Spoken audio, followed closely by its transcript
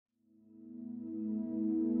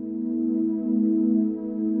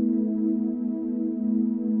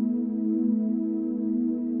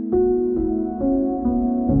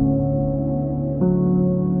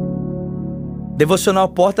Devocional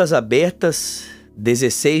Portas Abertas,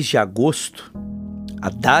 16 de agosto, a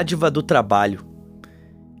dádiva do trabalho.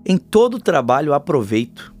 Em todo trabalho há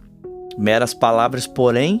proveito. Meras palavras,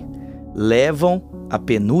 porém, levam à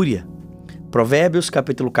penúria. Provérbios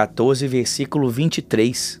capítulo 14, versículo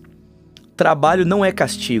 23. Trabalho não é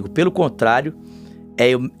castigo, pelo contrário,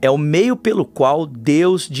 é o meio pelo qual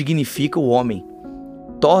Deus dignifica o homem,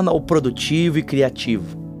 torna-o produtivo e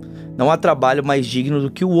criativo. Não há trabalho mais digno do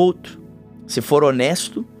que o outro. Se for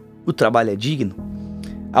honesto, o trabalho é digno.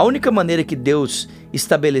 A única maneira que Deus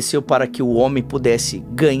estabeleceu para que o homem pudesse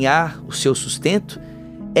ganhar o seu sustento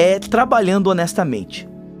é trabalhando honestamente.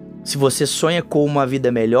 Se você sonha com uma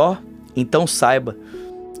vida melhor, então saiba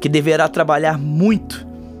que deverá trabalhar muito,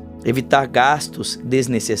 evitar gastos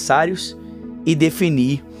desnecessários e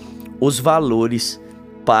definir os valores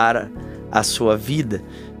para a sua vida.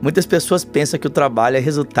 Muitas pessoas pensam que o trabalho é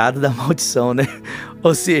resultado da maldição, né?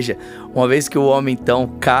 Ou seja, uma vez que o homem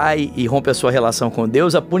então cai e rompe a sua relação com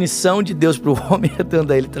Deus, a punição de Deus para o homem é dando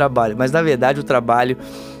a ele trabalho. Mas na verdade o trabalho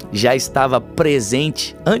já estava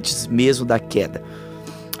presente antes mesmo da queda.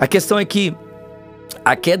 A questão é que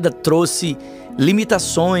a queda trouxe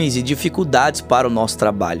limitações e dificuldades para o nosso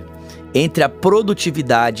trabalho. Entre a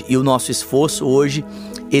produtividade e o nosso esforço, hoje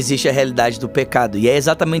existe a realidade do pecado. E é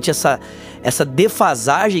exatamente essa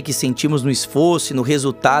defasagem que sentimos no esforço e no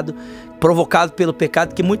resultado provocado pelo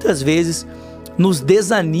pecado que muitas vezes nos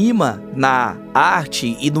desanima na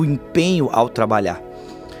arte e no empenho ao trabalhar.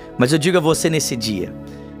 Mas eu digo a você nesse dia,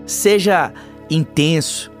 seja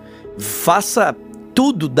intenso, faça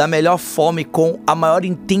tudo da melhor forma e com a maior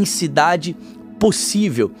intensidade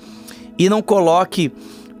possível. E não coloque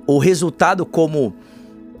o resultado como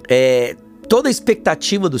toda a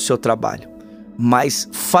expectativa do seu trabalho, mas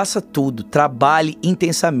faça tudo, trabalhe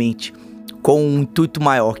intensamente com um intuito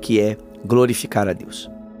maior que é glorificar a Deus.